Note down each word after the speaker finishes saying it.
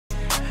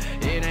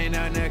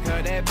tryna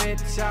cut that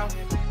bitch out.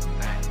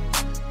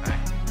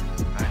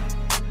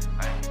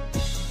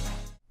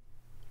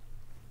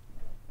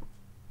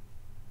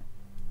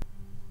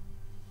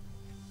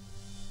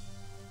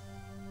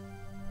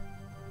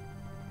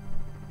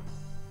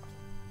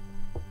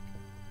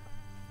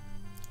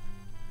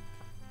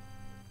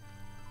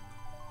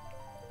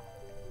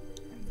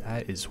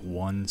 That is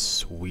one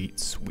sweet,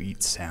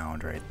 sweet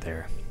sound right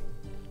there.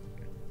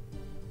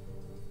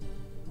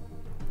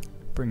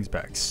 Brings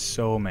back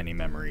so many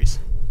memories.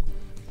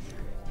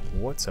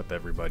 What's up,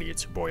 everybody?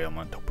 It's your boy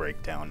Elemental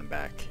Breakdown, and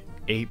back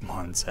 8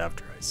 months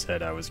after I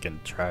said I was going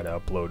to try to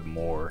upload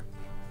more.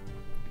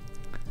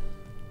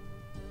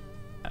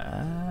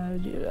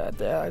 Yeah, at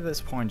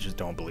this point, just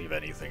don't believe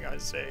anything I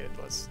say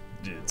unless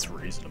it's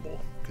reasonable,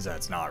 because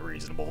that's not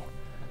reasonable.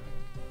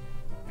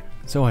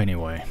 So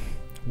anyway,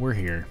 we're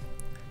here.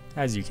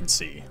 As you can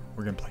see,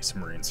 we're going to play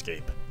some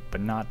RuneScape, but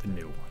not the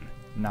new one.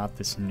 Not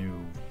this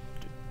new,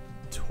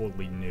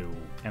 totally new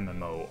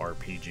MMO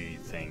RPG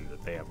thing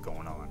that they have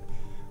going on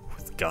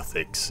with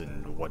Gothics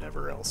and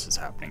whatever else is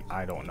happening.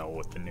 I don't know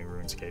what the new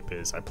RuneScape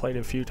is. I played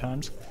it a few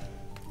times.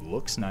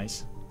 Looks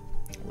nice.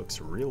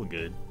 Looks real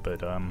good,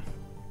 but I'm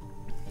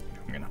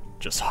going to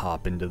just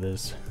hop into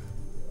this.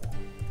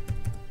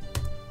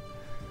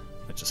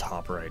 Let's just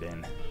hop right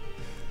in.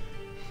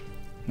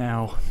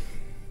 Now,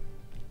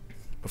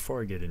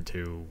 before I get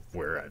into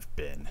where I've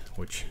been,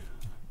 which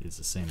is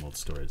the same old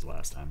story as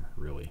last time,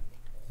 really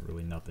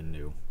nothing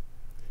new.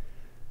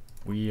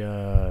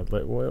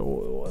 But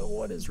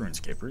what is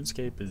RuneScape?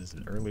 RuneScape is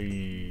in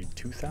early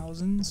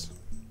 2000s.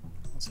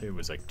 I'll say it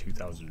was like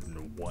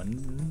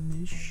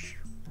 2001-ish.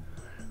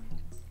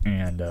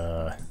 And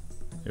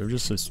it was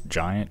just this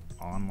giant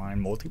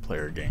online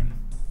multiplayer game.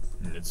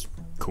 And it's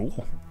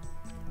cool.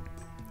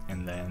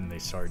 And then they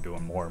started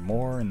doing more and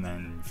more, and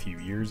then a few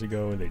years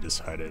ago they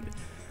decided,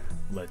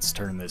 let's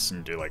turn this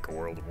into like a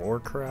World of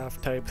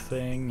Warcraft type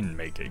thing and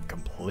make it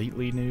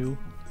completely new.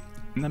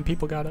 And then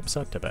people got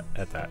upset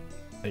at that.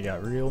 They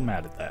got real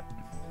mad at that.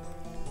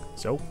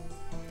 So,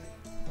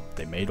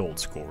 they made Old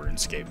School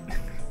RuneScape.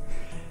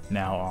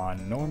 Now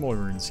on normal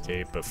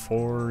RuneScape,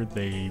 before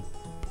they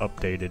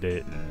updated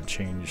it and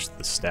changed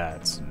the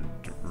stats and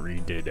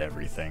redid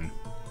everything,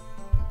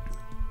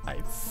 I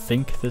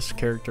think this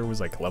character was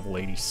like level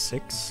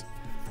 86.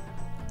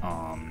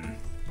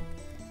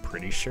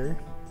 Pretty sure.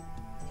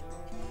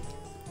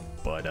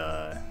 But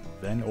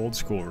then Old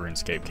School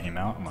RuneScape came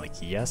out. I'm like,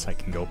 yes, I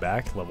can go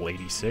back, level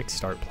 86,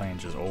 start playing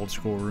just Old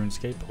School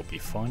RuneScape. It'll be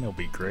fun, it'll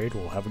be great,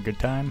 we'll have a good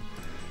time.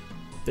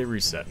 They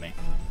reset me.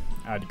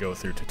 I had to go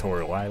through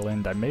Tutorial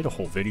Island. I made a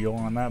whole video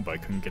on that, but I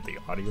couldn't get the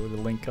audio to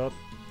link up.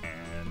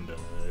 And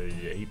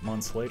 8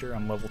 months later,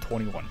 I'm level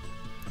 21.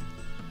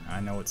 I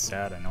know it's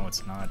sad, I know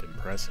it's not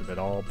impressive at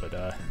all, but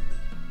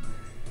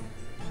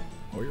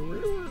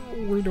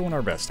we're doing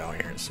our best out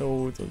here.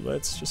 So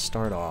let's just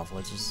start off.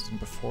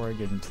 Before I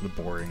get into the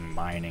boring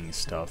mining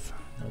stuff,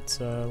 let's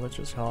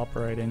just hop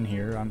right in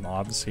here. I'm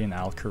obviously in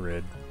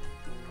Al-Kharid,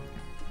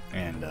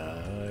 and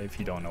if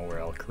you don't know where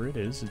Al-Kharid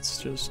is,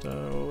 it's just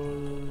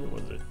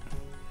what is it?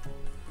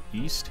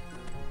 East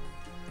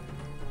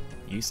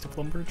of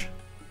Lumbridge,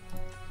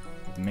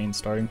 the main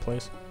starting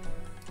place.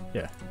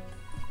 Yeah.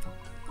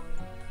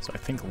 So I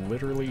think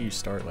literally you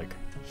start like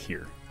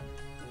here,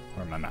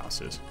 where my mouse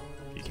is.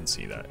 You can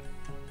see that.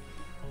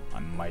 I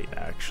might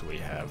actually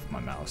have my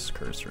mouse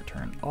cursor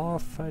turned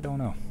off, I don't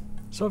know.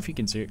 So if you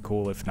can see it,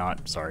 cool. If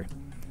not, sorry.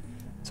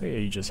 So yeah,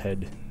 you just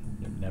head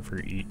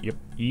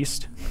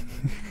east.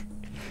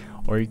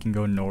 Or you can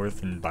go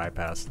north and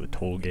bypass the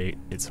toll gate.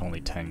 It's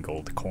only 10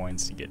 gold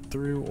coins to get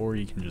through, or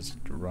you can just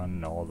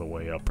run all the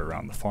way up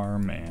around the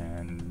farm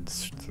and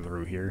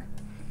through here.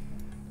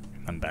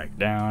 And then back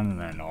down,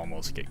 and then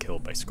almost get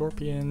killed by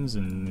scorpions,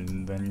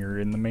 and then you're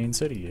in the main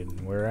city,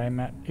 and where I'm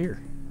at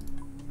here.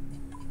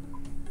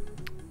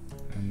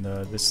 And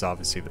this is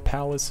obviously the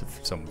palace,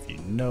 if some of you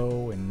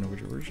know, and we're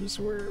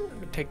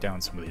gonna take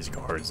down some of these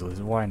guards.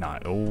 Why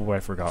not? Oh, I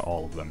forgot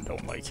all of them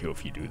don't like you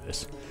if you do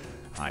this.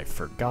 I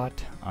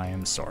forgot. I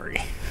am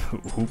sorry.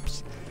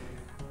 Oops.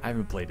 I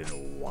haven't played in a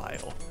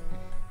while.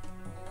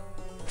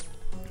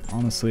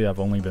 Honestly, I've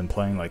only been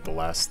playing like the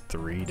last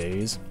 3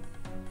 days.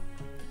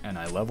 And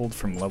I leveled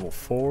from level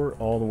 4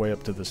 all the way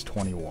up to this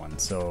 21.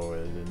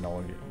 So,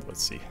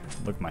 let's see.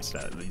 Look at my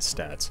these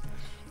stats.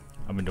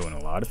 I've been doing a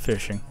lot of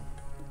fishing.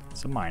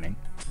 Some mining.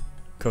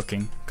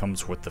 Cooking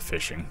comes with the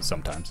fishing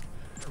sometimes.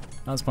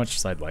 Not as much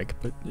as I'd like,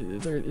 but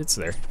it's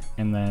there.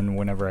 And then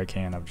whenever I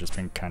can, I've just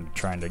been kind of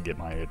trying to get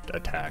my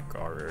attack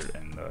art,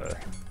 and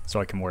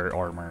so I can wear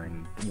armor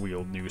and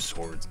wield new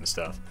swords and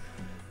stuff.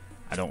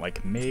 I don't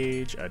like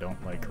mage, I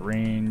don't like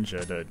range,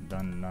 I've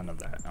done none of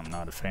that. I'm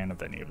not a fan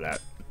of any of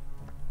that.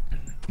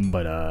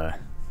 But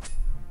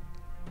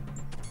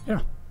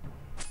yeah,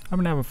 I've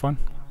been having fun.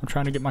 I'm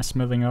trying to get my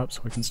smithing up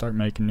so I can start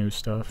making new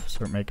stuff,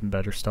 start making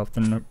better stuff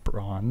than the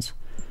bronze.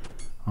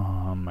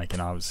 I can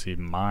obviously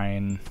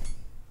mine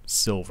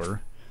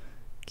silver.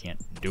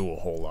 Can't do a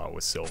whole lot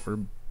with silver,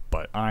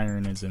 but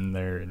iron is in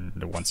there,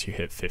 and once you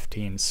hit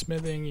 15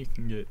 smithing, you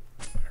can get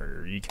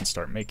or you can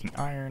start making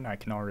iron. I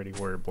can already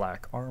wear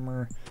black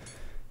armor,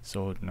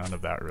 so none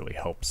of that really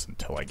helps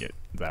until I get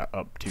that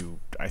up to,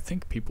 I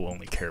think people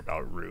only care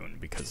about rune,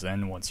 because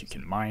then once you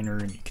can mine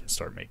rune, you can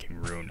start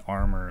making rune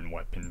armor and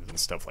weapons and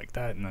stuff like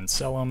that, and then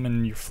sell them,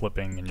 and you're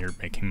flipping, and you're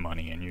making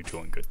money, and you're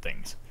doing good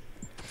things.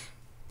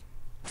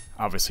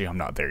 Obviously, I'm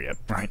not there yet.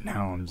 Right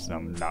now,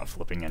 I'm not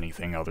flipping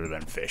anything other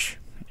than fish,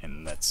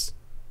 and that's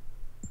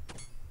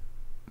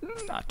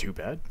not too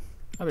bad.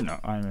 I mean,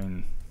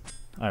 I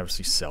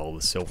obviously sell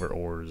the silver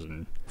ores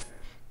and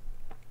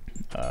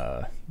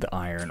the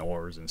iron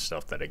ores and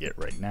stuff that I get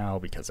right now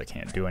because I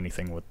can't do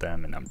anything with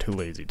them, and I'm too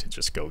lazy to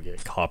just go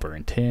get copper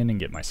and tin and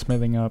get my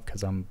smithing up,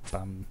 because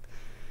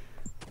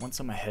once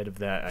I'm ahead of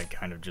that, I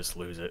kind of just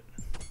lose it.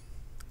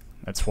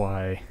 That's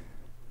why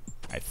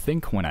I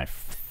think when I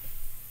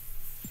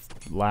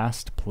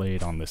last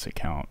played on this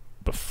account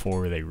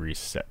before they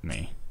reset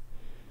me,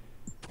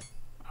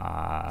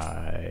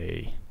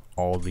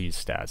 all these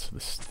stats,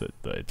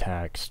 the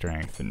attack,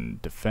 strength,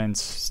 and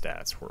defense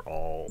stats were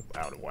all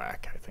out of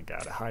whack. I think I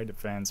had a high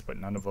defense, but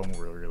none of them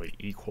were really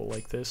equal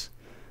like this.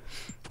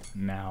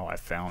 Now I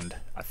found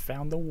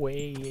the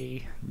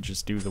way.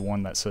 Just do the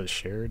one that says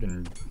shared,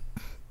 and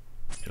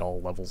it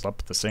all levels up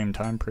at the same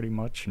time pretty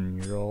much,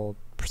 and you're all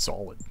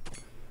solid.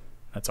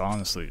 That's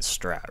honestly the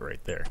strat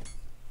right there.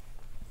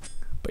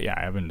 But yeah,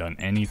 I haven't done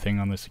anything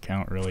on this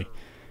account really.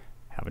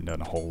 Haven't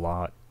done a whole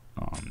lot.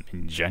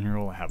 In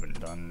general, I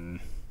haven't done...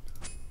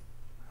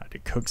 I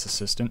did Cook's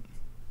Assistant.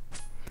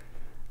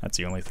 That's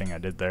the only thing I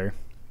did there.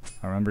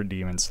 I remember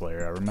Demon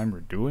Slayer. I remember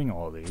doing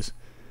all these.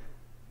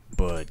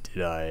 But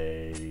did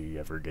I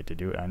ever get to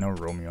do it? I know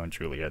Romeo and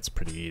Juliet's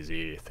pretty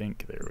easy. I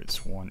think there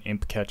was one.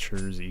 Imp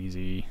Catcher's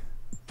easy.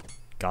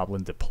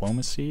 Goblin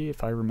Diplomacy,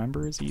 if I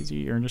remember, is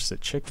easy. Ernest the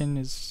Chicken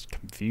is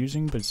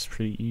confusing, but it's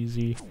pretty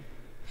easy.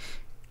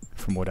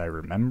 From what I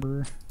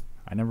remember.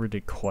 I never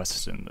did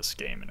quests in this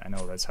game, and I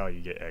know that's how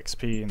you get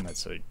XP, and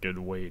that's a good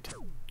way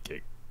to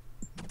get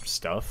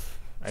stuff,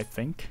 I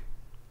think.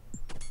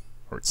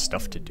 Or it's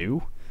stuff to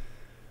do.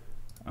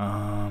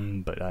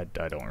 But I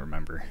don't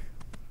remember.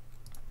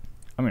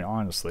 I mean,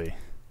 honestly,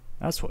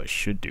 that's what I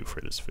should do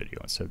for this video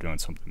instead of doing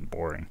something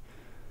boring.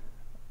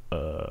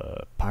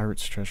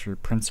 Pirate's Treasure,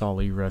 Prince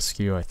Ali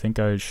Rescue. I think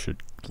I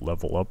should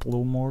level up a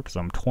little more, because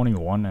I'm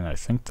 21, and I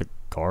think the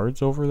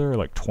guards over there are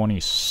like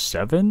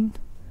 27?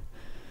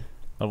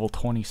 Level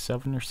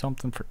 27 or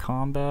something for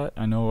combat.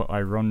 I know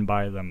I run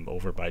by them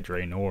over by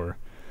Draenor,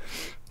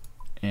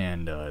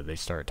 and they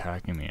start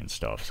attacking me and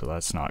stuff, so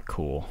that's not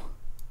cool.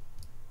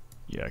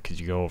 Yeah,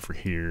 because you go over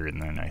here, and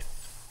then I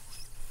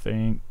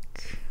think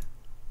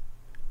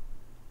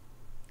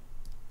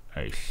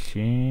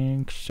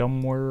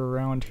somewhere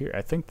around here.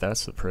 I think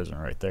that's the prison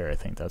right there. I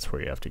think that's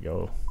where you have to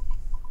go,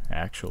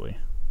 actually.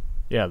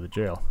 Yeah, the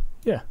jail.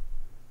 Yeah,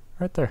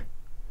 right there.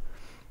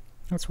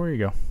 That's where you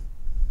go.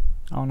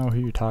 I don't know who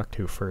you talk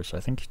to first. I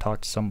think you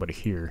talk to somebody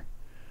here.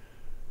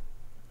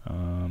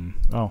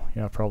 Oh,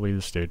 yeah, probably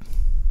this dude.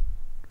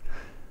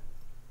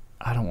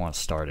 I don't want to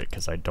start it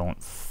because I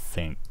don't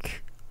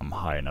think I'm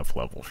high enough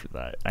level for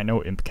that. I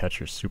know Imp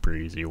Catcher's super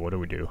easy. What do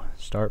we do?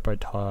 Start by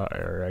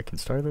or I can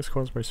start this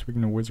quest by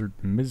speaking to Wizard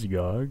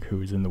Mizgog,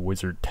 who is in the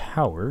Wizard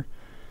Tower.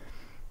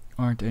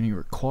 Aren't any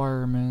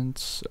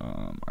requirements.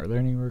 Are there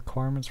any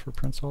requirements for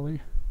Prince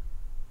Ali?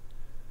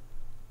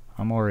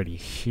 I'm already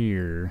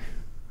here.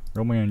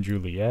 Romeo and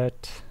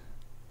Juliet.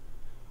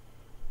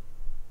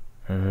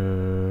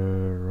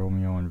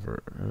 Romeo and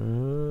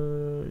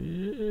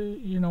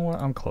you know what?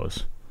 I'm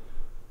close.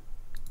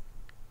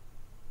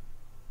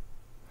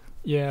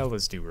 Yeah,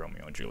 let's do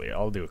Romeo and Juliet.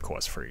 I'll do a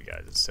quest for you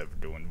guys instead of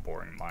doing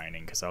boring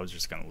mining, because I was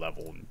just gonna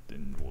level,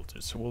 and we'll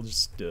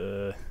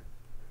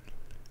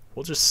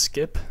just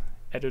skip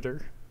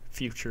editor,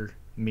 future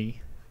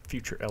me,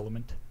 future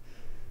element.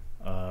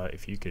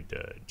 If you could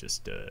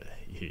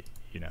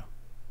you know,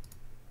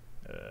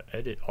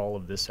 edit all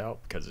of this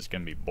out, because it's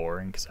gonna be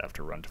boring because I have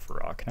to run to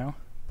Farrak now.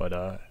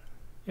 But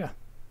yeah,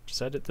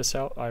 just edit this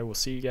out. I will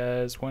see you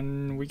guys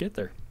when we get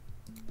there.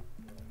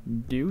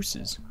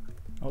 Deuces.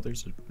 Oh,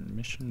 there's a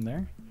mission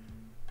there.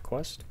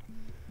 Quest.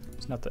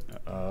 It's not that.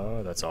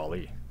 Oh, that's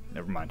Ali.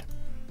 Never mind.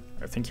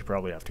 I think you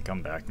probably have to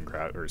come back and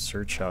grab or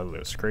search out of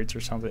those crates or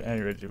something.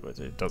 Anyway,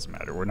 it doesn't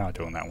matter. We're not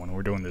doing that one.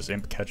 We're doing this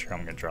Imp Catcher. I'm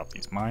gonna drop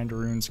these mind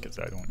runes because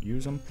I don't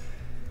use them.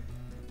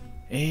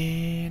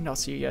 And I'll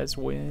see you guys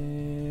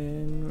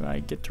when I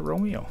get to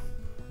Romeo.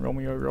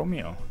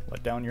 Romeo,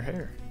 let down your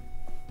hair.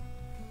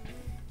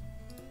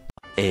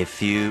 A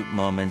few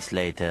moments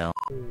later.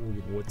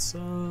 What's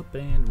up?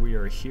 And we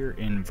are here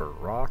in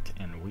Farrak,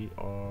 and we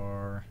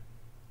are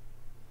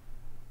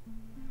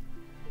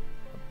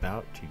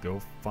about to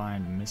go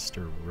find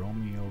Mr.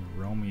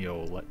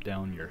 Romeo, let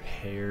down your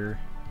hair.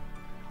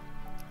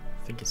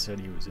 I think it said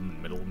he was in the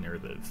middle near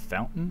the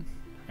fountain.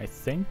 I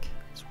think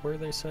is where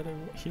they said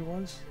he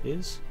was,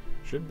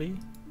 should be,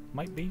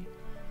 might be,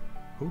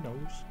 who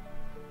knows.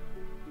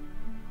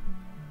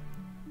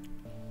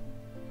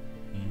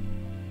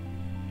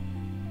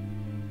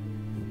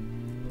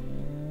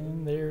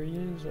 And there he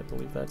is. I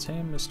believe that's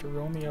him, Mr.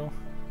 Romeo.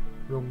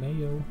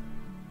 Romeo.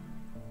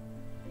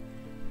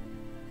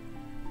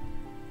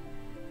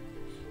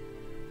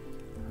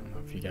 I don't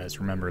know if you guys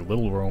remember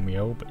Little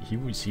Romeo, but he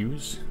was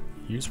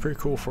pretty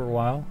cool for a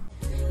while.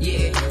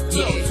 Yeah,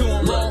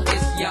 look,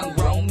 it's young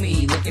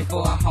Romy, looking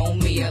for a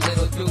homie, a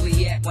little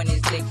Juliet. When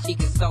it's sick, she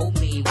can soul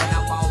me. When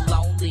I'm all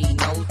lonely,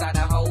 knows how to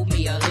hold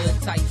me, a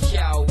hood type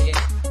show, yeah,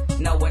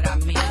 know what I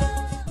mean?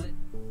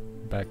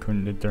 Back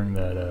when, during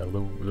that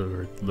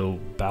little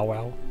Bow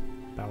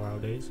Wow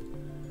days,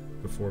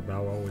 before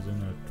Bow Wow was in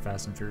a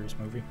Fast and Furious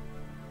movie.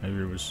 Maybe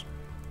it was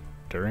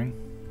during.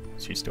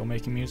 Was he still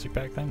making music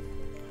back then?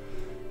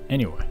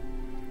 Anyway.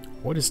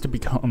 What is to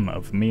become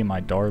of me and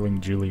my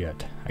darling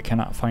Juliet? I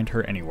cannot find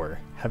her anywhere.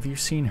 Have you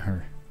seen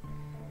her?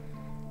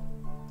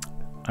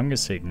 I'm gonna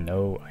say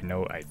no.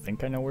 I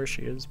think I know where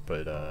she is,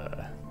 but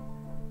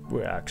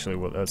well, actually,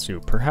 well, let's do.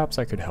 Perhaps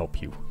I could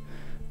help you.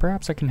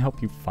 Perhaps I can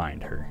help you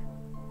find her.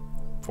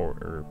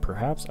 Or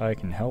perhaps I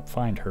can help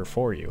find her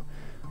for you.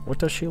 What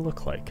does she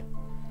look like?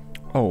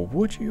 Oh,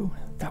 would you?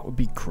 That would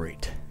be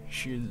great.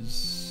 She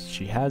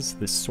has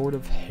this sort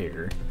of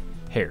hair,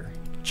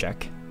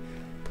 check.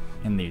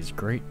 And these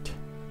great,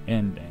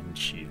 and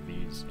she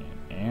these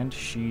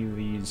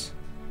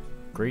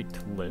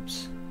great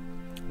lips,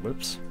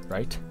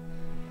 right?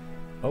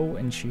 Oh,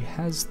 and she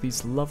has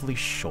these lovely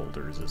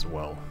shoulders as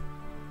well.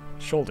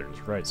 Shoulders,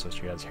 right? So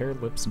she has hair,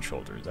 lips, and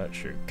shoulders. That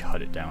should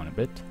cut it down a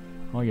bit.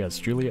 Oh yes,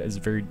 Julia is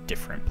very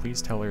different.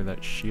 Please tell her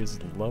that she is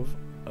the love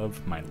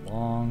of my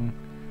long,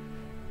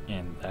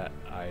 and that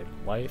I'd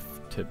like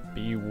to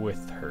be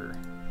with her.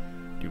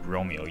 Dude,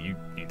 Romeo, you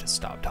need to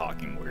stop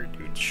talking weird,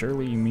 dude.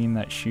 Surely you mean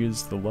that she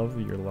is the love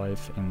of your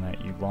life and that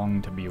you long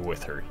to be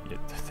with her.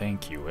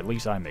 Thank you. At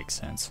least I make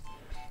sense.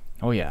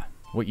 Oh yeah,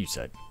 what you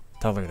said.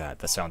 Tell her that.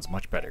 That sounds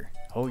much better.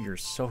 Oh, you're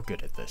so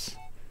good at this.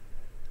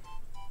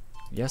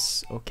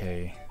 Yes,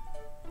 okay.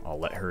 I'll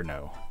let her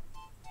know.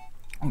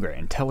 Okay,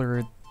 and tell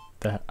her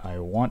that I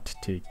want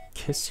to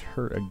kiss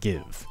her a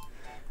give.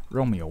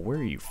 Romeo, where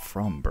are you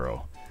from,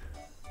 bro?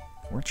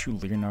 Weren't you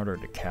Leonardo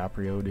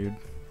DiCaprio, dude?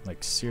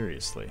 Like,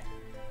 seriously.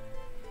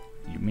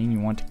 You mean you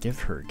want to give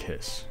her a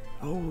kiss?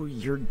 Oh,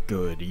 you're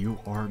good. You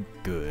are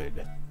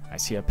good. I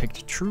see I picked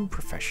a true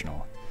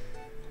professional.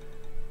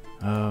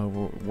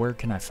 Where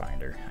can I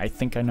find her? I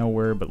think I know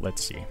where, but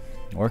let's see.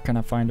 Where can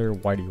I find her?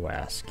 Why do you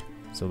ask?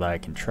 So that I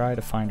can try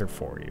to find her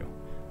for you.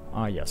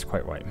 Ah, yes,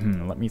 quite right.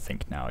 Let me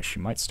think now. She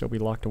might still be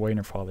locked away in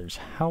her father's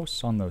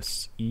house on the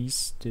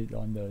east,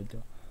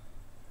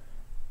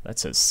 that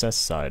says south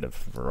side of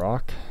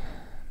Varrock.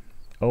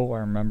 Oh, I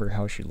remember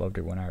how she loved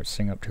it when I would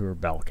sing up to her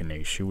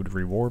balcony. She would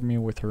reward me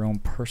with her own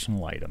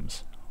personal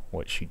items.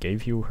 What, she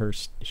gave you her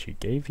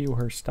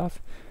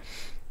stuff?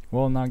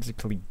 Well, not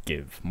exactly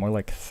give, more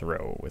like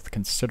throw, with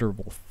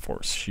considerable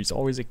force. She's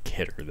always a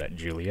kidder, that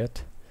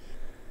Juliet.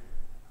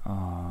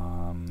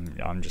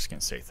 I'm just gonna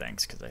say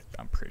thanks, because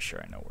I'm pretty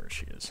sure I know where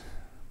she is.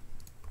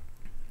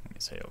 Let me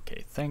say,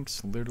 okay,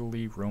 thanks.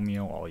 Literally,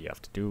 Romeo, all you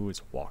have to do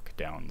is walk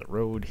down the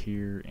road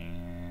here,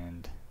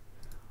 and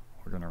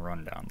we're gonna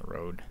run down the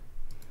road.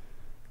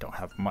 Don't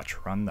have much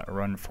run. That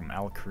run from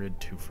Alcarid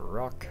to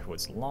Varrock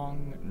was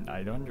long.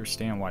 I don't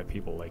understand why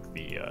people like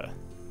the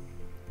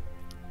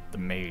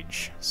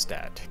mage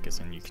stat, because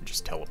then you can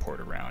just teleport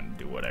around and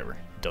do whatever.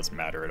 It doesn't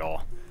matter at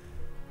all.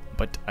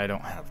 But I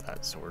don't have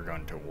that, so we're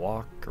going to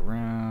walk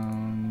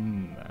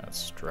around.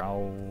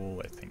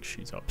 Strowl, I think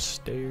she's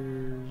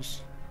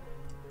upstairs.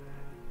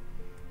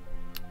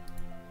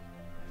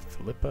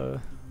 Philippa,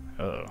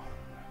 oh,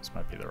 this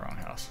might be the wrong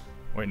house.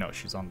 Wait, no,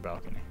 she's on the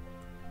balcony.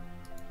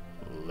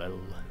 Lel.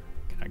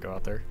 Can I go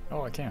out there?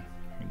 Oh, I can.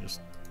 I can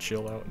just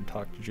chill out and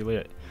talk to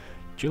Juliet.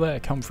 Juliet, I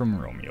come from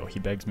Romeo. He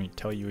begs me to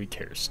tell you he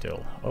cares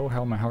still. Oh,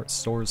 how my heart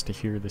soars to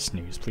hear this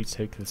news. Please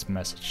take this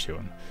message to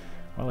him.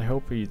 Well, I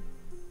hope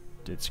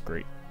it's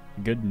great.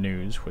 Good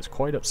news. Was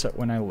quite upset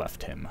when I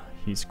left him.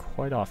 He's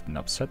quite often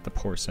upset, the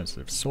poor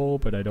sensitive soul,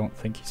 but I don't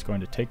think he's going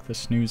to take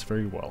this news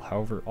very well.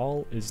 However,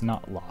 all is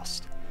not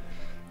lost.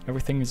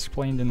 Everything is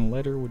explained in the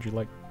letter. Would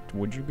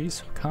you be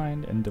so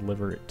kind and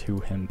deliver it to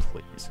him,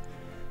 please?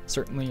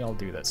 Certainly, I'll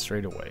do that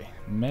straight away.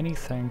 Many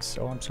thanks.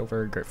 Oh, I'm so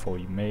very grateful.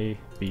 You may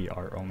be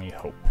our only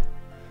hope.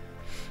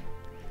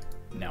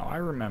 Now, I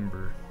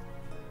remember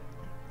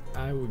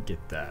I would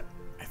get that.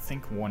 I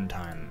think one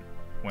time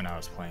when I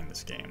was playing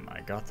this game,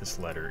 I got this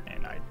letter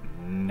and I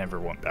never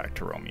went back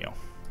to Romeo.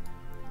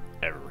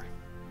 Ever.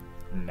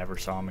 Never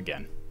saw him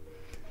again.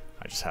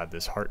 I just had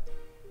this heart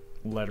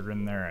letter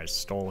in there. I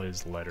stole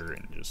his letter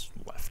and just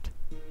left.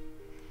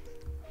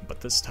 But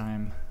this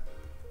time,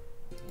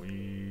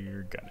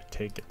 we're gonna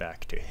take it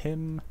back to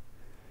him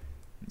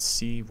and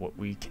see what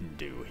we can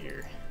do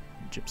here.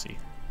 Gypsy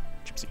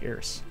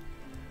heiress.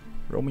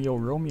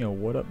 Romeo,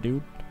 what up,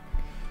 dude?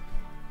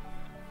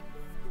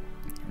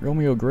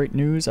 Romeo, great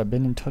news. I've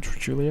been in touch with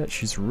Juliet.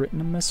 She's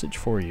written a message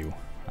for you.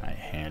 I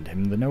hand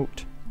him the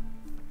note.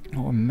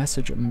 Oh, a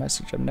message.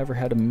 I've never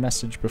had a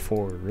message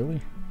before.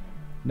 Really?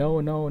 No,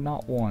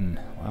 not one.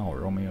 Wow,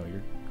 Romeo,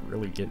 you're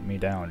really getting me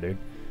down, dude.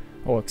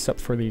 Oh, except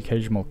for the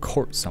occasional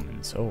court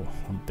summons. Oh,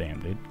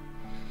 damn, dude.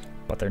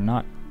 But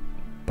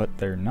but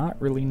they're not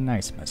really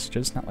nice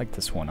messages, not like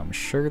this one. I'm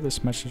sure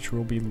this message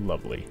will be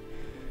lovely.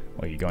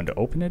 Well, you going to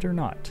open it or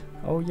not?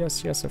 Oh,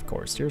 yes, yes, of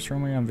course. Dearest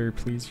Romeo, I'm very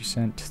pleased you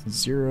sent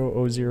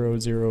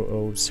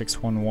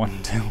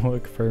 0000611 to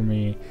look for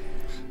me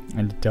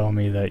and to tell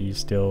me that you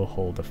still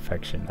hold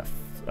affection.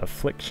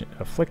 Affliction.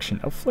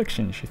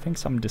 She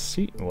thinks I'm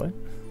deceit. What?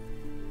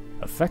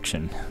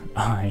 Affection?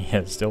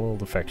 I still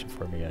hold affection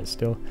for me. I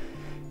still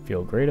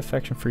feel great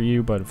affection for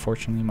you, but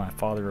unfortunately my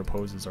father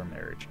opposes our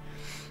marriage.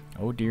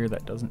 Oh dear,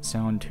 that doesn't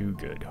sound too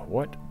good.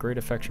 What? Great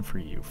affection for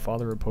you.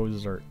 Father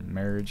opposes our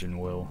marriage and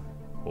will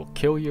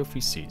kill you if he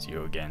sees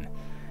you again.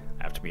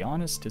 I have to be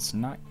honest, it's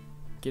not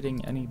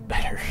getting any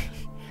better.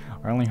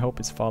 Our only hope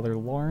is Father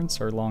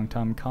Lawrence, our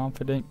longtime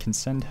confidant, can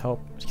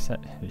help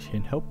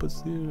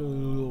us,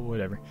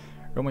 whatever.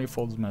 Romeo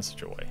folds the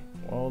message away.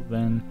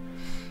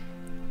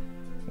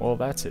 Well,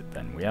 that's it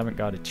then. We haven't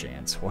got a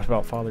chance. What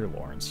about Father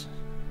Lawrence?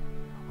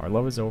 Our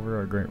love is over,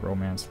 our great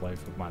romance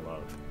life of my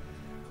love.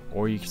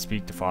 Or you can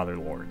speak to Father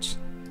Lawrence.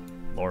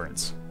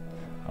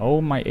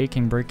 Oh, my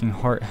aching, breaking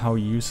heart, how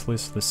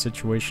useless the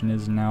situation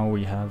is now.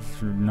 We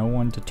have no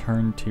one to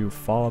turn to.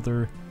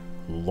 Father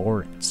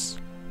Lawrence.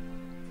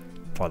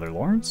 Father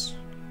Lawrence?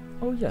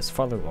 Oh yes,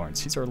 Father Lawrence.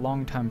 He's our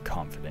longtime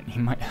confidant. He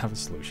might have a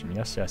solution.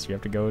 Yes, you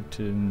have to go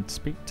to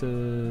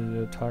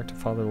talk to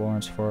Father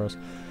Lawrence for us.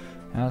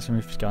 Ask him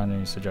if he's got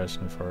any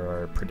suggestions for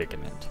our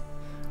predicament.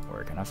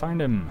 Where can I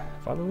find him?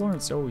 Father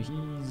Lawrence, oh,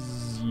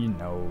 he's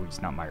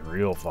not my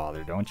real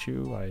father, don't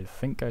you? I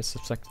think I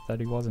suspected that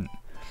he wasn't.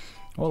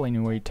 Well,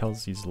 anyway, he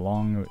tells he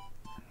tells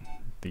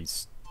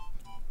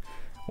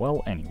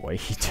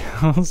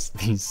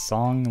these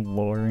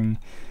song-luring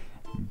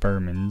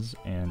Burmans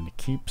and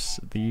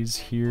keeps these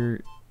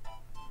here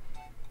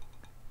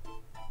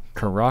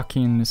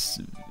Karakians.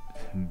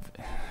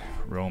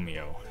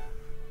 Romeo.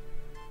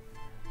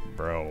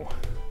 Bro.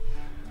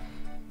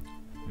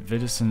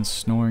 Vidison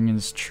snoring in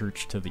his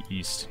church to the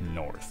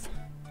east-north.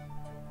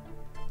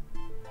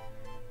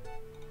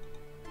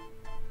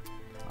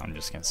 I'm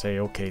just gonna say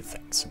okay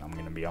thanks and I'm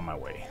gonna be on my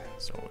way.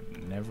 So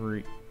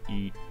never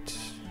eat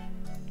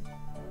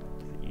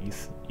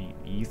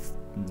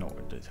no,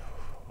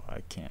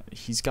 I can't.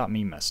 He's got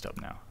me messed up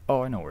now.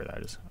 Oh, I know where that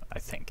is, I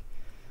think.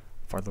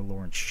 Father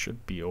Lawrence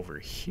should be over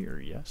here,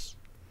 yes?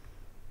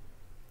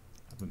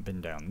 I haven't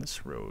been down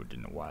this road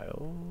in a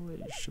while.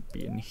 It should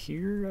be in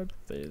here.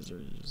 Is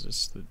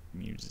this the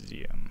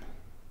museum?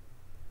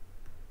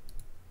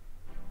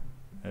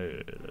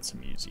 That's a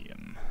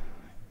museum.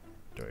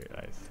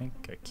 I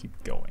think I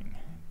keep going.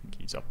 I think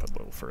he's up a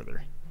little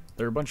further.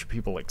 There are a bunch of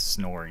people like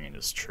snoring in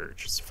his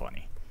church. It's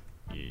funny.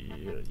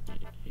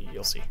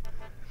 You'll see.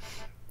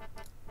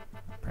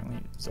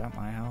 Apparently, is that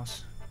my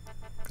house?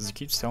 Because he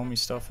keeps telling me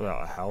stuff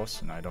about a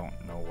house and I don't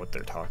know what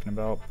they're talking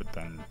about, but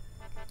then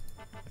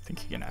I think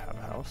he's gonna have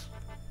a house.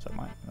 Is that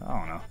mine? I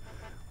don't know.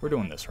 We're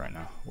doing this right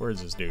now. Where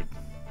is this dude?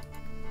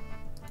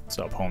 What's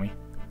up, homie?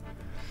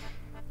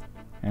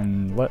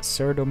 And let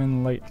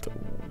Saradomin light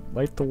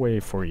the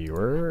way for you.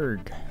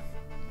 Erg.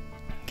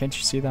 Can't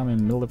you see that I'm in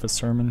the middle of a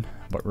sermon?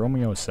 But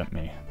Romeo sent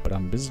me. But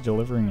I'm busy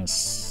delivering a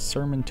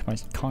sermon to my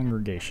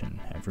congregation.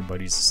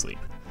 Everybody's asleep.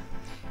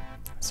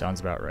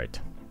 Sounds about right.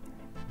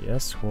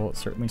 Yes, well, it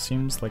certainly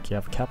seems like you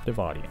have a captive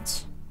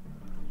audience.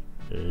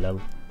 Lol.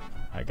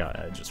 I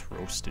just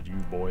roasted you,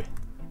 boy.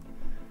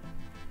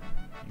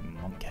 You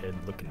monkhead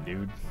looking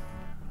dude.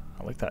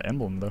 I like that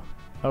emblem, though.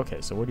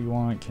 Okay, so what do you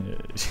want?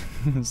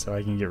 So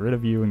I can get rid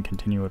of you and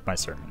continue with my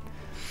sermon.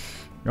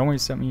 Romeo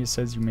sent me, he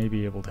says you may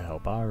be able to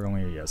help. Ah,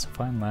 Romeo, yes, a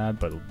fine lad,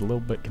 but a little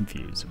bit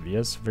confused.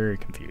 Yes, very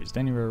confused.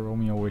 Anyway,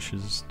 Romeo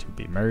wishes to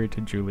be married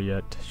to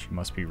Juliet. She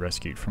must be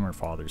rescued from her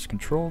father's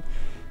control.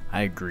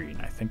 I agree,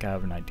 and I think I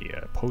have an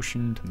idea. A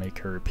potion to make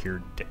her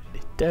appear dead.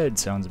 Dead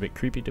sounds a bit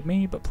creepy to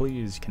me, but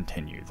please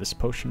continue. This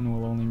potion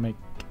will only make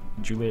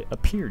Juliet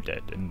appear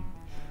dead, and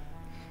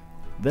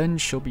then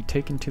she'll be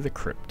taken to the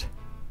crypt.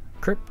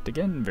 Crypt,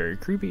 again, very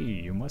creepy.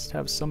 You must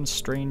have some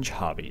strange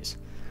hobbies.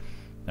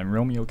 Then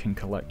Romeo can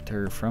collect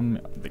her from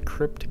the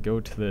crypt, go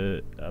to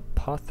the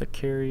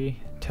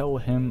apothecary, tell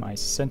him I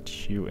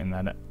sent you and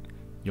that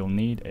you'll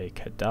need a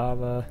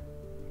cadaver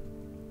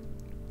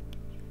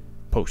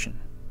potion.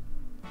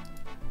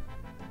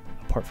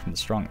 Apart from the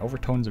strong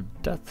overtones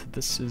of death,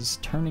 this is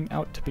turning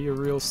out to be a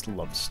real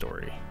love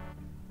story.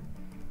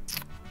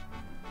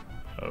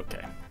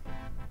 Okay.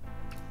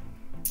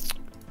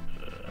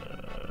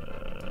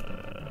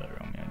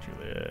 Romeo and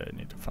Juliet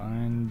need to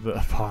find the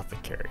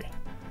apothecary.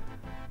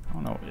 I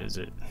don't know, is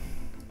it?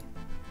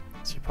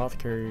 It's the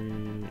apothecary.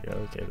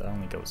 Okay, that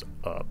only goes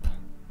up.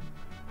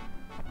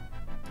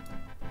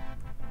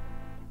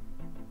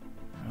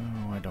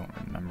 Oh, I don't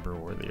remember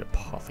where the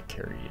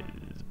apothecary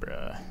is,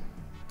 bruh.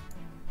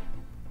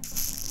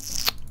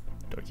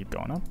 Do I keep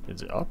going up?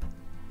 Is it up?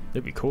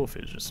 It'd be cool if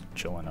it was just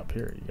chilling up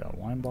here. You got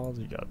wine bottles,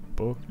 you got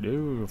book.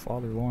 Dude,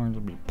 Father Lawrence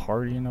will be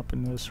partying up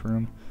in this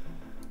room.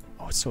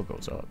 Oh, it still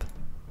goes up.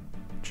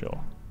 Chill.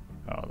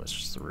 Oh, that's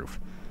just the roof.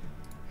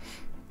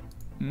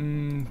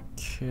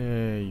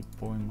 Okay,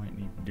 boy, might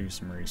need to do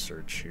some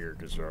research here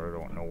because I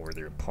don't know where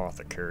the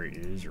apothecary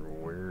is or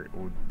where it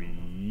would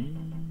be.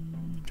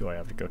 Do I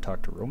have to go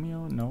talk to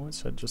Romeo? No, it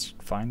said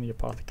just find the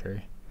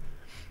apothecary.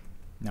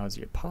 Now, is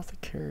the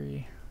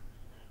apothecary...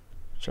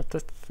 Is that the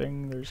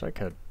thing? There's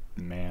like a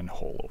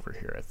manhole over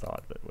here I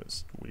thought that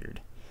was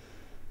weird.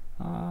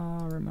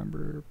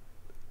 Remember...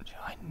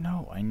 I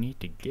know, I need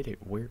to get it.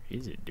 Where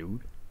is it,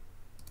 dude?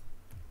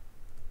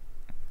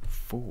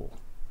 Fool.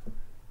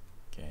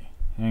 Okay,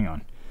 hang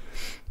on.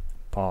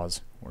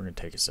 Pause. We're gonna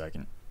take a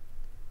second.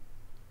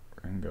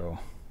 We're gonna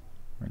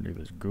do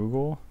this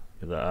Google.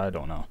 I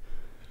don't know.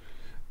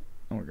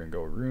 And we're gonna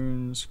go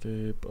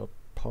RuneScape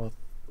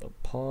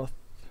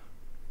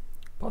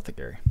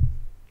apothecary.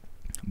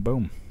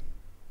 Boom.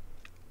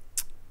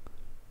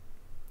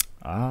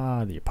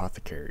 Ah, the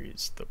apothecary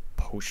is the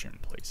potion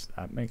place.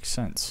 That makes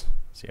sense.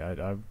 See,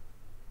 I'm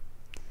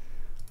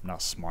not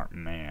a smart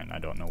man. I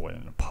don't know what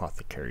an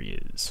apothecary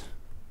is.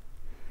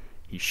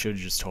 He should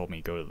have just told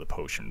me go to the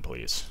potion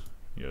place.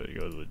 You know,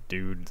 go to the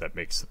dude that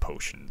makes the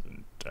potions.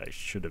 And I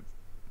should have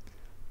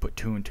put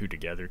 2 and 2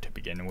 together to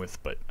begin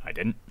with, but I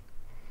didn't.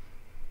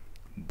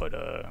 But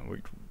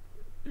we're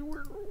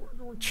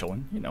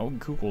chilling. You know,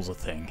 Google's a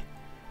thing.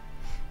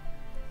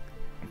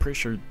 I'm pretty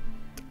sure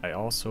I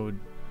also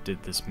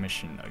did this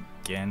mission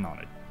again on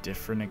a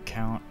different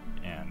account,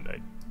 and I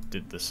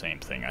did the same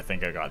thing. I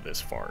think I got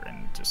this far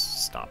and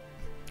just stopped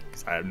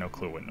because I have no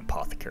clue what an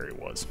apothecary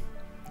was,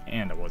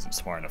 and I wasn't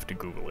smart enough to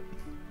Google it.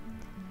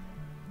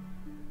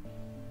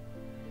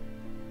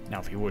 Now,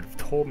 if he would have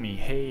told me,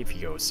 hey, if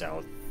you go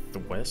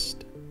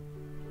southwest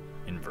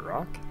in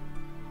Varrock,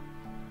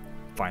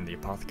 find the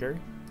apothecary,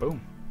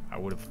 boom, I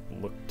would have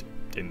looked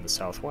in the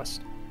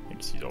southwest. I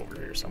think he's over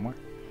here somewhere.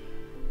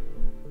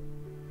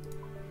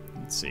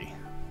 Let's see.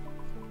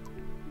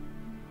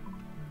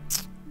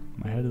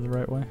 Am I headed the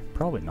right way?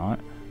 Probably not.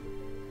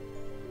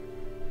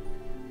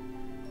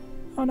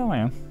 Oh, no, I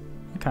am.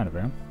 I kind of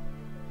am.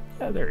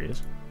 Yeah, there he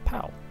is.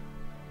 Pow.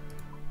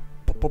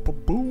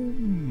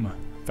 Boom!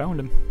 Found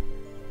him.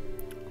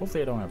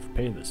 Hopefully I don't have to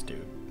pay this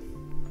dude.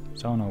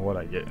 So I don't know what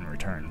I get in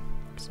return.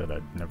 Said I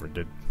never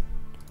did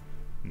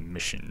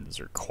missions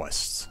or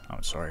quests.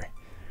 I'm sorry.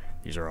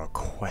 These are all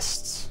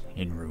quests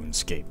in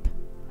RuneScape.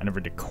 I never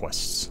did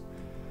quests.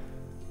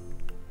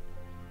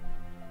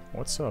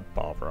 What's up,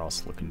 Bob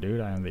Ross looking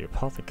dude? I am the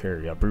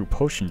apothecary. I brew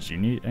potions. Do you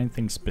need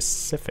anything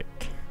specific?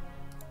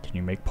 Can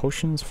you make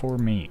potions for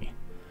me?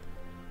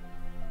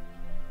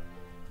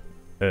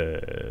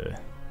 No,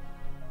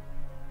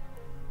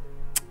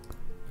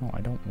 I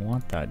don't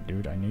want that,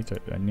 dude. I need,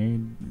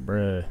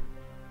 bruh.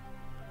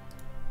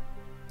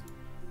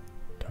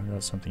 Talk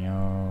about something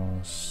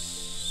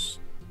else.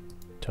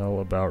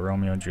 Tell about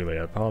Romeo and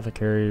Juliet.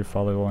 Apothecary.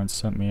 Father Lawrence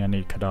sent me. I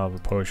need cadaver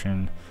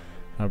potion.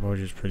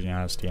 Potion is pretty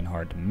nasty and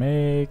hard to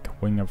make.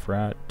 Wing of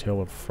rat, tail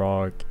of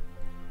frog,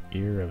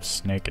 ear of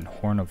snake, and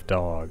horn of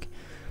dog.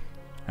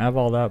 I have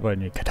all that, but I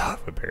need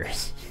cadaver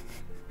berries.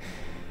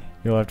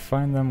 You'll have to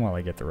find them while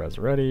I get the res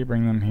ready.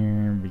 Bring them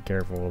here. Be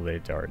careful,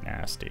 they are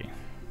nasty.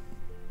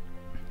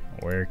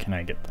 Where can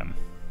I get them?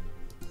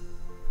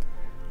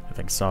 I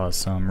think I saw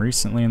some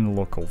recently in the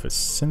local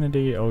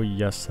vicinity. Oh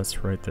yes,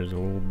 that's right. There's a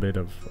little bit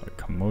of a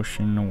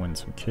commotion when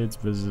some kids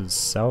visited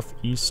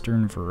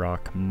southeastern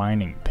Varrock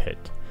mining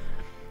pit.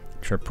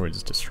 Trip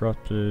was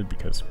disrupted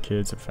because some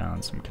kids have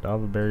found some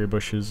cadaver berry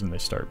bushes and they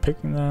started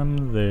picking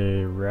them.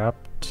 They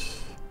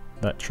wrapped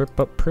that trip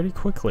up pretty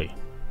quickly.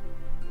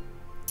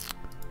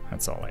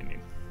 That's all I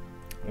need.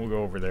 We'll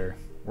go over there.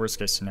 Worst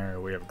case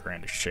scenario, we have a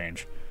grand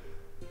exchange.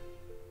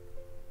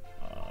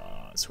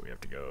 So we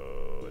have to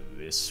go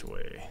this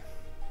way.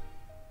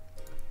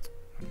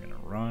 I'm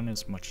gonna run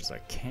as much as I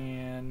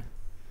can.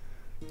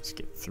 Let's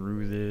get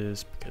through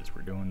this because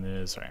we're doing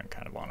this. I am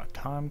kind of on a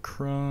time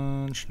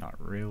crunch. Not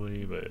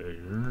really, but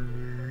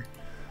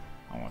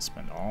I want to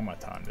spend all my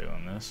time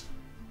doing this.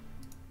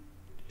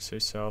 Did you say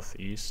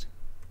southeast?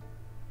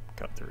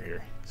 Cut through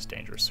here. It's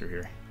dangerous through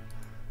here.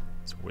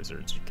 As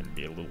wizards, you can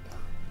be a little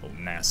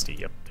nasty.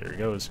 Yep, there he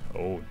goes.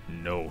 Oh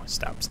no!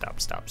 Stop! Stop!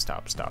 Stop!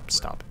 Stop! Stop!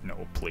 Stop!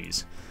 No,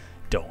 please,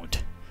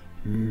 don't.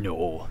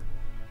 No.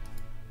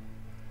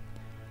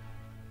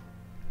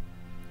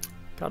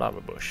 Got out of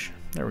a bush.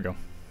 There we go.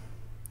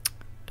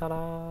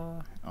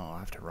 Ta-da! Oh, I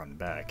have to run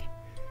back.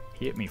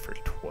 He hit me for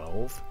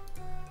 12.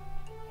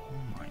 Oh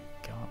my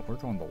god, we're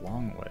going the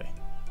long way.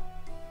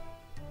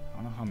 I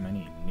don't know how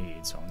many he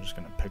needs, so I'm just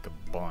gonna pick a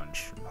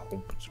bunch and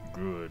hope it's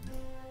good.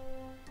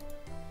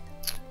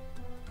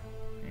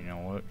 You know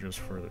what, just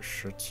for the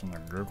shits and the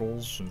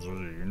giggles, since there's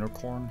a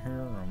unicorn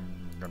here,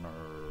 I'm gonna...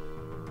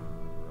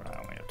 I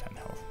only have 10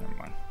 health, never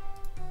mind.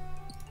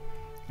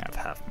 I have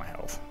half my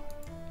health.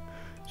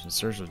 Since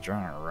there's a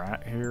giant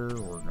rat here,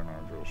 we're gonna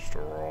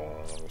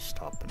just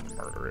stop and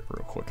murder it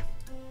real quick.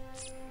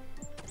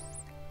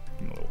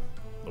 Give me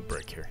a little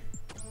break here.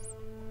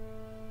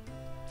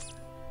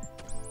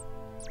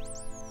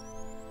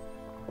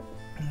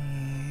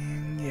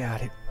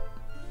 Got it.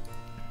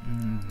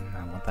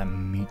 I want that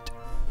meat.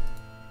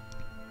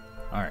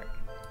 Alright.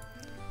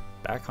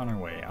 Back back on our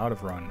way, out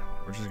of run.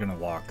 We're just gonna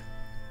walk.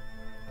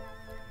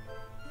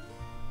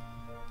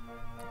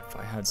 If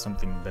I had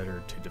something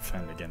better to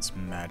defend against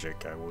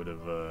magic, I would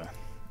have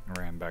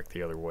ran back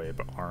the other way,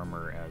 but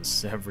armor,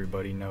 as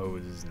everybody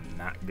knows, is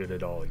not good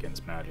at all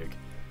against magic.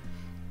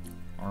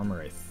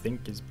 Armor, I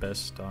think, is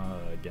best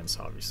against,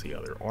 obviously,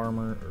 other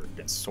armor, or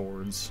against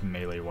swords,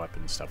 melee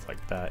weapons, stuff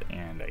like that,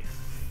 and I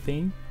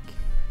think...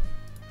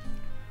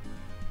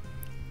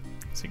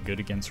 Is it good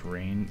against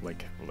range,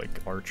 like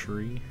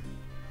archery?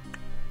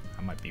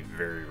 I might be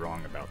very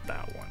wrong about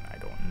that one. I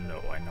don't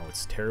know. I know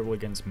it's terrible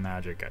against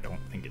magic. I don't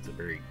think it's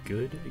very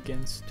good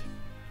against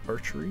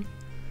archery.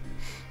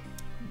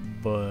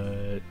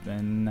 But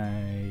then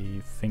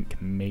I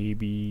think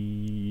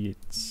maybe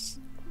it's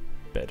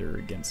better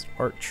against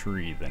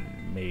archery than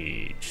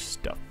mage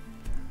stuff.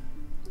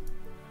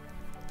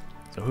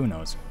 So who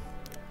knows?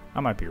 I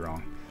might be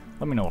wrong.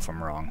 Let me know if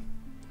I'm wrong.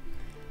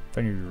 If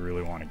any of you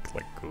really want to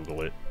like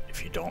Google it,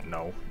 if you don't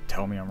know,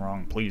 tell me I'm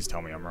wrong. Please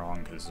tell me I'm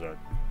wrong, because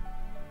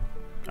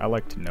I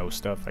like to know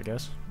stuff, I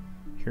guess,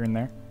 here and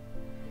there.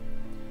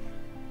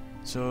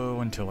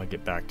 So until I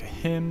get back to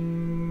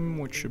him,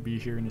 which should be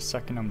here in a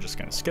second, I'm just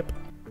gonna skip.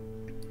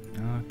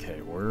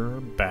 Okay,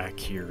 we're back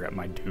here at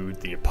my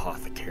dude, the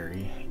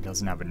apothecary. He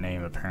doesn't have a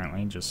name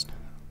apparently, just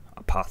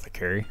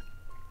apothecary.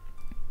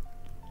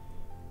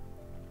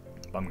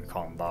 I'm gonna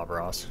call him Bob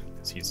Ross,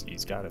 because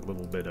he's got a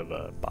little bit of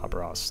a Bob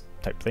Ross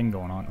type thing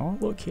going on. Oh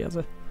look, he has a,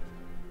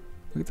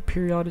 look at the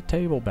periodic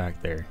table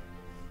back there.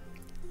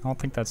 I don't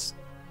think that's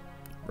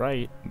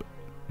right, but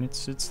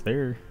it's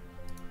there.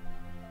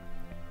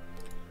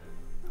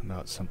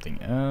 About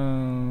something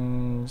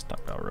else.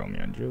 Talk about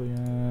Romeo and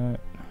Juliet.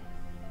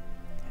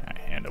 I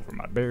hand over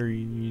my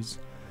berries.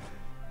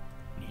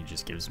 And he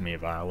just gives me a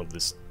vial of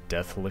this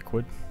death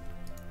liquid.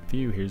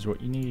 Phew, here's what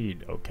you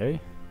need. Okay.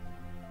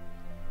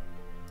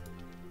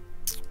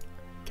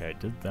 Okay, I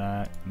did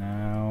that.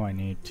 Now I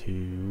need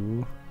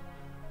to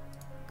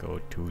go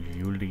to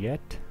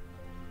Juliet.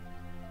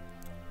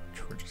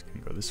 We're just gonna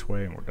go this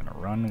way and we're gonna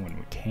run when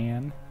we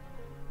can.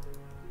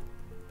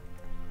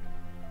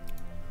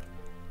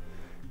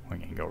 We're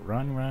gonna go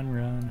run, run,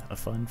 run. A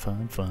fun,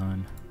 fun,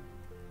 fun.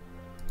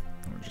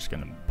 And we're just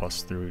gonna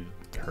bust through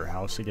her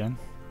house again.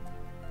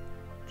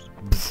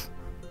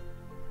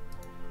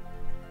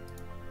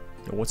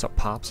 Yo, what's up,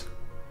 Pops?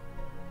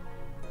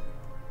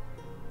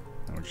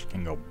 And we're just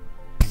gonna go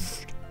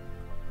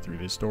through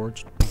this door.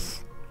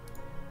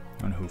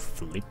 I don't know who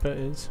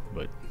Felipa is,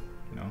 but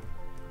you know,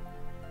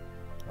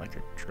 I like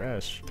her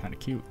dress. She's kind of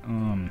cute.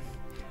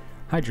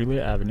 Hi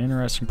Julia, I have an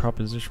interesting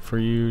proposition for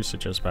you,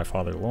 suggested by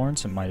Father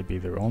Lawrence. It might be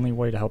the only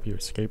way to help you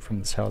escape from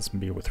this house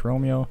and be with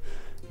Romeo.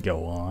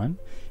 Go on.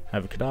 I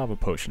have a cadaver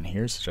potion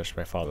here, suggested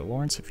by Father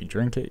Lawrence. If you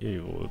drink it,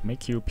 it will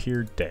make you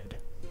appear dead.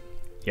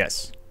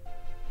 Yes.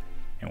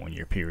 And when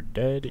you appear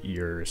dead,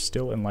 your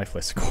still and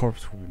lifeless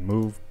corpse will be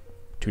moved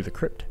to the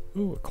crypt.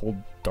 Ooh, a cold,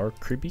 dark,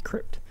 creepy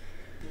crypt.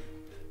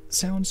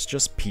 Sounds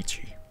just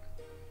peachy.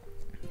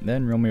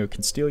 Then Romeo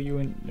can steal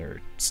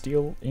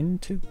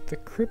into the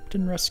crypt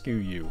and rescue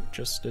you,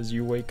 just as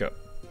you wake up.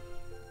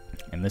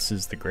 And this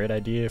is the great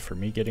idea for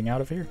me getting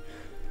out of here?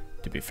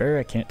 To be fair,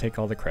 I can't take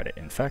all the credit.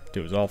 In fact,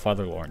 it was all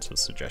Father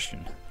Lawrence's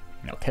suggestion.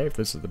 Okay, if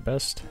this is the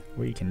best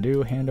we can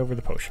do, hand over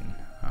the potion.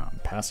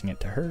 Passing it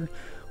to her.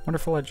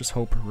 Wonderful, I just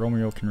hope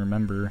Romeo can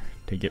remember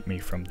to get me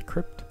from the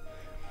crypt.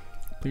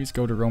 Please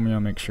go to Romeo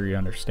and make sure he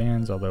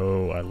understands,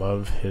 although I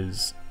love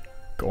his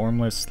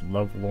gormless,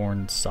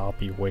 lovelorn,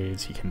 soppy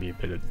ways. He can be a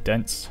bit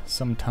dense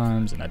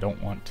sometimes, and I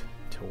don't want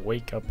to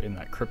wake up in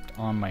that crypt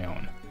on my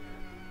own.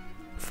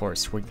 Before I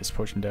swig this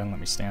potion down, let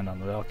me stand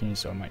on the balcony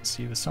so I might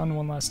see the sun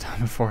one last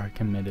time before I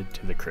committed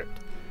to the crypt.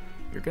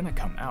 You're gonna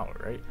come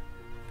out, right?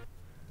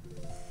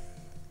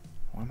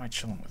 Why am I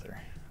chilling with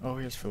her? Oh,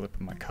 here's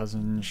Philippa, my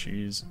cousin.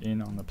 She's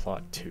in on the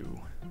plot too.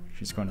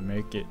 She's going to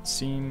make it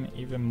seem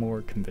even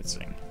more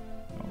convincing.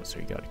 Oh, so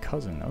you got a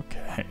cousin,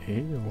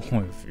 okay.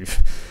 Well,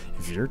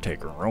 if you're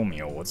taking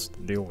Romeo, what's the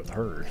deal with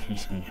her?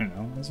 You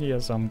know,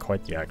 yes, I'm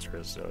quite the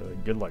actress.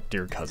 Good luck,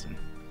 dear cousin.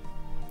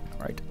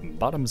 Alright,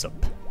 bottoms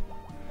up.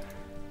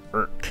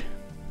 Irk.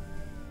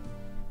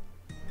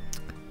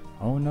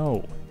 Oh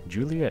no,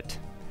 Juliet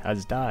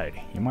has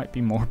died. You might be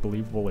more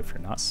believable if you're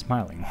not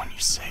smiling when you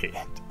say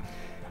it.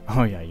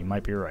 Oh yeah, you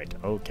might be right.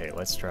 Okay,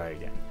 let's try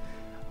again.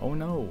 Oh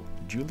no,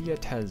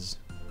 Juliet has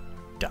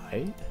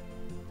died?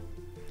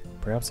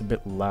 Perhaps a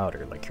bit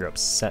louder, like you're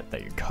upset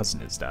that your cousin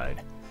has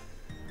died.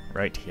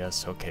 Right,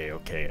 yes, okay,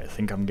 I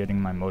think I'm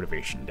getting my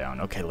motivation down.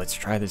 Okay, let's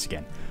try this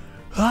again.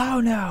 Oh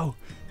no!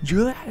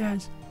 Juliet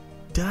has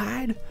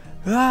died?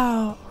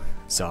 Oh!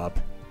 Sob.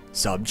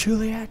 Sob,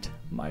 Juliet?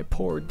 My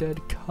poor dead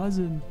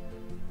cousin.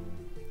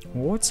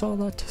 What's all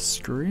that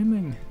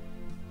screaming?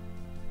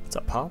 What's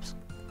up, Pops?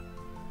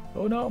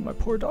 Oh no, my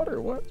poor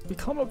daughter, what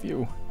become of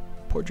you?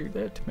 Poor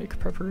Juliet, make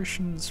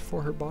preparations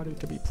for her body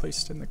to be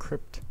placed in the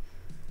crypt.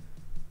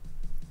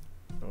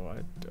 Oh,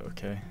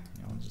 okay.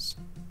 I'll just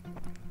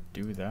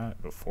do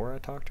that before I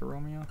talk to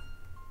Romeo.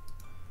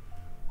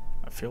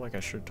 I feel like I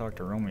should talk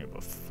to Romeo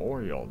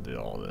before y'all did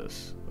all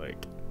this.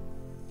 Like,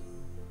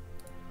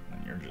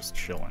 you're just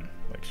chilling.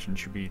 Like,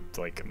 shouldn't you be,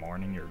 like,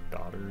 mourning your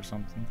daughter or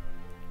something?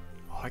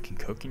 Oh, I can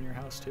cook in your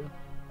house, too?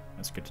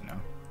 That's good to know.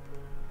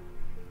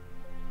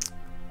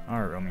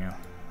 Alright, Romeo.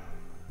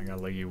 I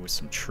gotta lay you with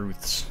some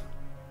truths.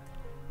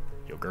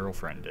 Your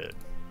girlfriend did.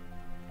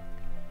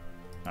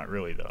 Not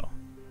really, though.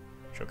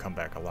 She'll come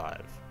back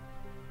alive.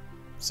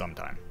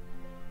 Sometime.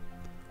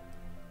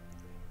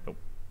 Nope.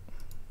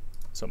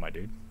 So, my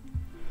dude.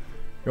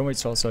 Your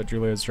roommates also saw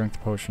Juliet's drank the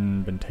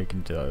potion, been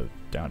taken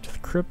down to the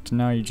crypt.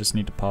 Now you just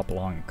need to pop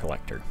along and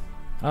collect her.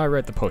 I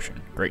read the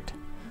potion. Great.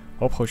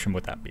 What potion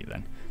would that be,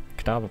 then?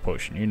 The Kadava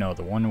potion. You know,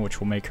 the one which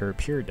will make her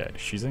appear dead.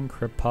 She's in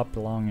crypt. Pop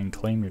along and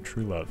claim your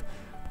true love.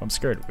 I'm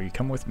scared. Will you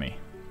come with me?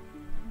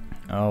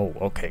 Oh,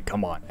 okay,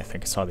 come on. I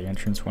think I saw the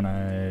entrance when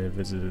I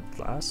visited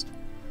last.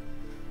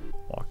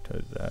 Walked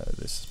to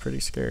this is pretty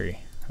scary.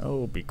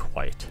 Oh, be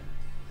quiet.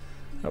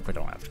 I hope I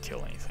don't have to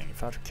kill anything.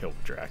 If I have to kill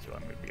Dracula,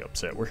 I'm gonna be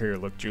upset. We're here.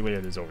 Look,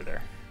 Juliet is over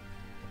there.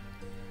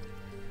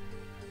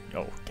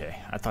 Oh, okay.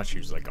 I thought she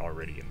was like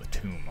already in the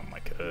tomb. I'm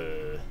like,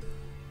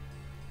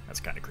 that's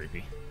kind of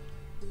creepy.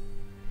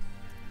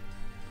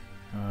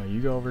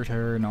 You go over to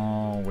her and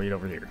I'll wait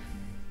over here.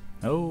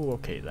 Oh,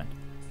 okay then.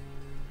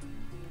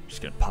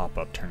 Just gonna pop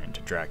up, turn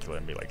into Dracula,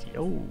 and be like,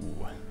 yo.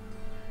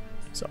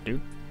 What's up,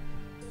 dude?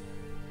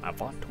 I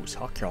want to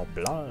suck your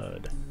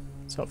blood.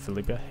 What's up,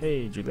 Philippa?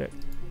 Hey, Juliet.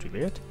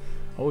 Juliet?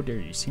 Oh dear,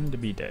 you seem to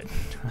be dead.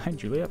 Hi,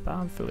 Juliet.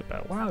 I'm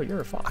Philippa. Wow,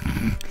 you're a fox.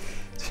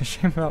 It's a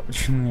shame about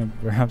Juliet.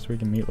 Perhaps we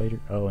can meet later.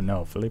 Oh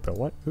no, Philippa.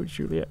 What? Who's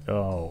Juliet?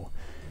 Oh.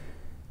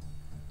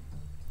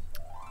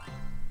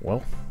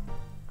 Well.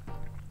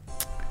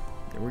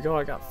 There we go.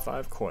 I got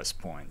 5 quest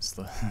points.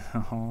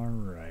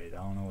 Alright, I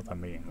don't know what that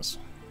means.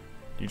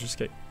 You just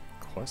get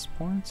quest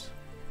points?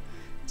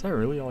 Is that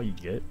really all you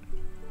get?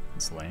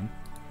 That's lame.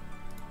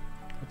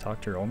 Can I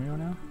talk to Romeo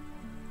now?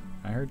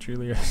 I heard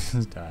Juliet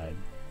has died.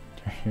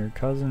 Your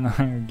cousin and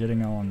I are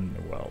getting on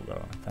well,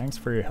 though. Thanks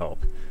for your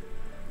help.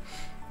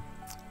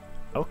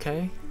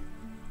 Okay.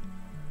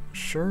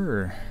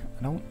 Sure.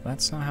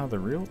 That's not how the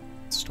real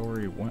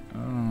story went.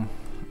 Oh.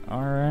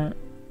 Alright.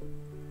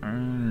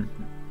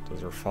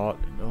 Does her fault?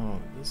 Oh,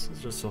 this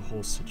is just a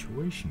whole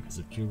situation. Because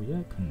if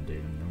Juliet couldn't date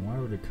him, then why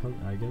would her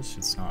cousin? I guess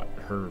it's not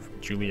her,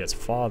 Juliet's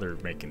father,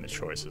 making the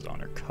choices on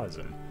her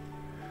cousin.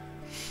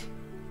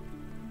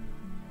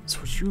 So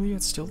is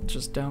Juliet still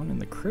just down in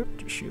the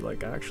crypt? Is she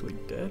like actually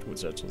dead?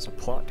 Was that just a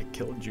plot to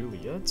kill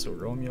Juliet so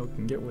Romeo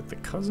can get with the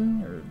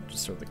cousin? Or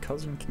just so the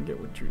cousin can get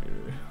with Juliet?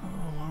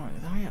 Oh,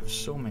 I have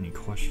so many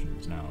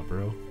questions now,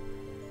 bro.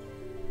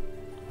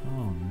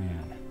 Oh,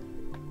 man.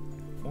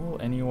 Well,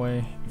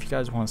 anyway, if you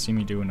guys want to see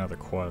me do another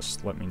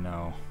quest, let me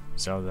know.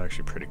 So that was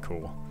actually pretty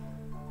cool.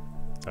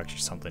 It's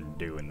actually something to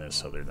do in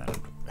this other than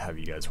have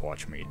you guys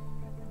watch me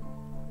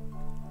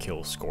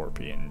kill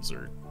scorpions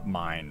or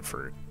mine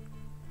for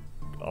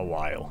a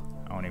while.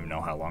 I don't even know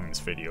how long this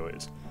video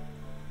is.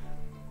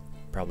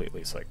 Probably at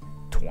least like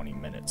 20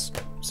 minutes.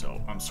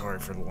 So I'm sorry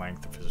for the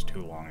length if it's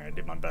too long. I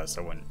did my best.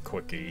 I went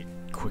quickie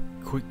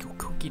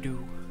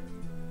do.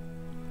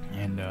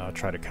 And I'll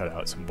try to cut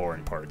out some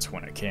boring parts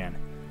when I can.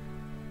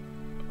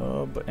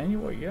 But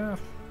anyway, yeah.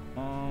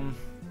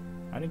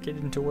 I didn't get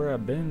into where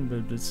I've been,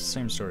 but it's the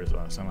same story as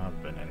last time. I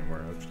haven't been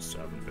anywhere. I just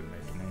haven't been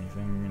making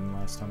anything. And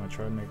last time I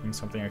tried making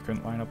something, I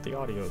couldn't line up the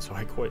audio, so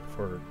I quit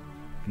for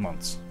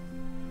months.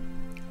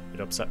 It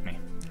upset me.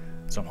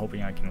 So I'm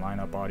hoping I can line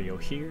up audio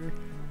here.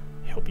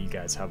 I hope you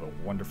guys have a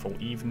wonderful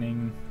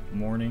evening,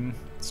 morning.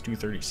 It's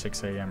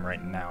 2:36 a.m.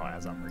 right now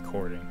as I'm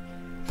recording.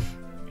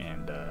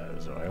 And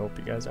so I hope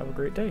you guys have a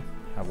great day.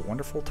 Have a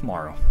wonderful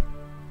tomorrow.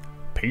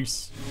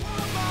 Peace.